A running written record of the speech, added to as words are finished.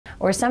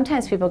Or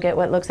sometimes people get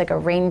what looks like a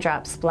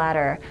raindrop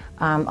splatter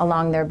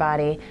along their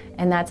body,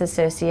 and that is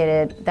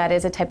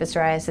a type of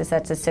psoriasis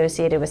that's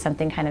associated with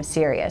something kind of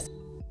serious.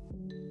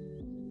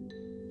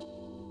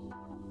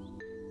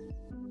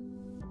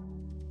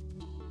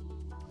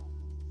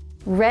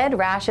 Red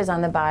rashes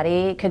on the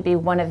body could be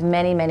one of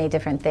many, many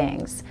different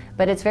things,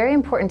 but it's very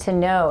important to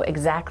know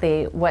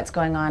exactly what's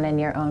going on in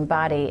your own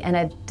body, and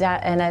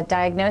a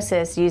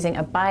diagnosis using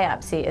a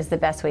biopsy is the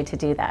best way to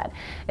do that.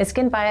 A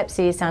skin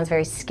biopsy sounds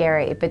very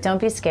scary, but don't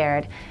be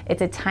scared.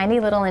 It's a tiny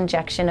little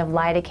injection of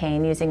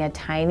lidocaine using a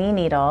tiny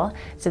needle,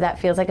 so that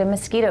feels like a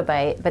mosquito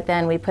bite, but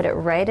then we put it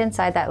right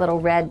inside that little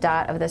red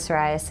dot of the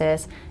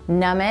psoriasis,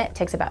 numb it,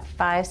 takes about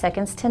 5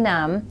 seconds to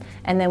numb,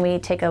 and then we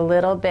take a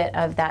little bit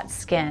of that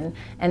skin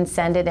and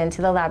send it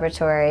into the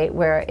laboratory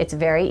where it's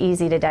very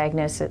easy to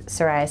diagnose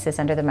psoriasis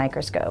under the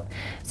microscope.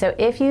 So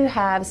if you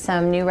have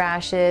some new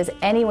rashes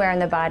anywhere in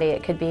the body,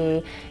 it could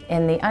be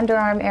in the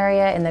underarm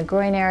area, in the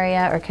groin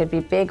area, or it could be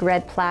big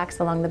red plaques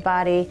along the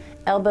body.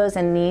 Elbows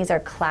and knees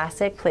are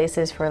classic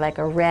places for like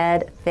a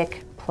red,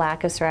 thick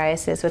plaque of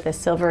psoriasis with a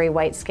silvery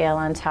white scale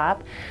on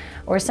top.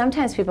 Or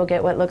sometimes people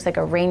get what looks like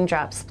a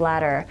raindrop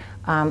splatter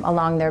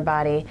along their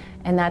body,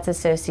 and that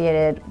is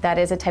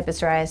a type of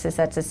psoriasis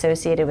that's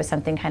associated with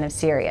something kind of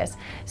serious.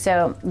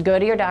 So go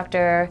to your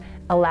doctor,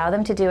 allow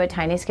them to do a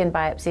tiny skin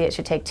biopsy. It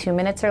should take 2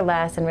 minutes or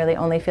less and really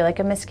only feel like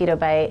a mosquito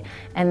bite,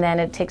 and then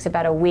it takes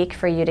about a week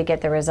for you to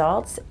get the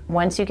results.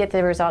 Once you get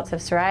the results of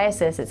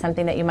psoriasis, it's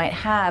something that you might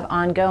have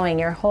ongoing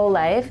your whole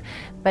life,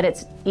 but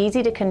it's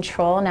easy to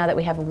control now that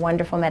we have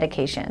wonderful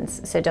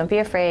medications. So don't be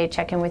afraid,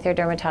 check in with your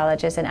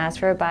dermatologist and ask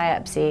for a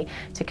biopsy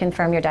to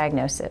confirm your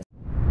diagnosis.